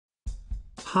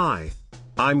Hi.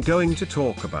 I'm going to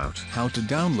talk about how to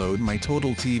download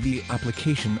MyTotal TV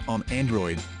application on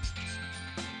Android.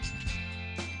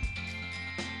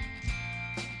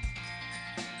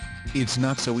 It's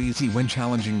not so easy when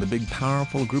challenging the big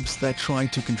powerful groups that try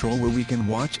to control where we can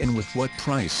watch and with what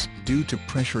price, due to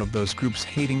pressure of those groups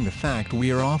hating the fact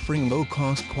we are offering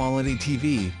low-cost quality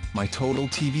TV.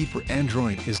 MyTotal TV for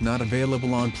Android is not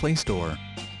available on Play Store.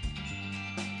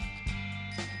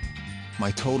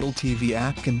 MyTotal TV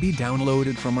app can be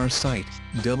downloaded from our site,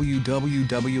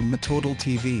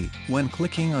 www.mytotaltv. When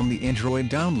clicking on the Android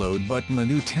download button, a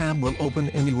new tab will open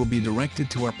and you will be directed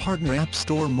to our partner app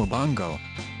store Mobongo.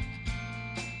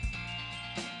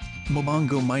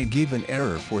 Mobongo might give an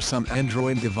error for some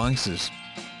Android devices.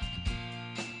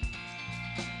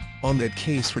 On that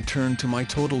case, return to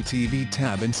MyTotal TV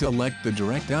tab and select the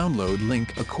direct download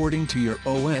link according to your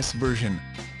OS version.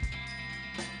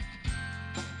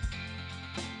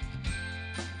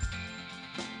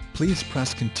 Please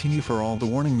press continue for all the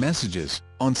warning messages.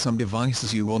 On some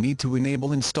devices you will need to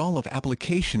enable install of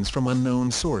applications from unknown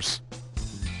source.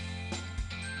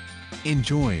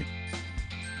 Enjoy.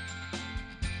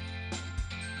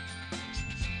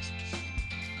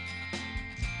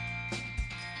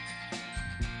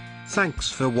 Thanks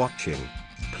for watching.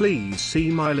 Please see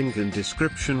my link in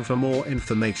description for more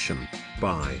information.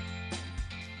 Bye.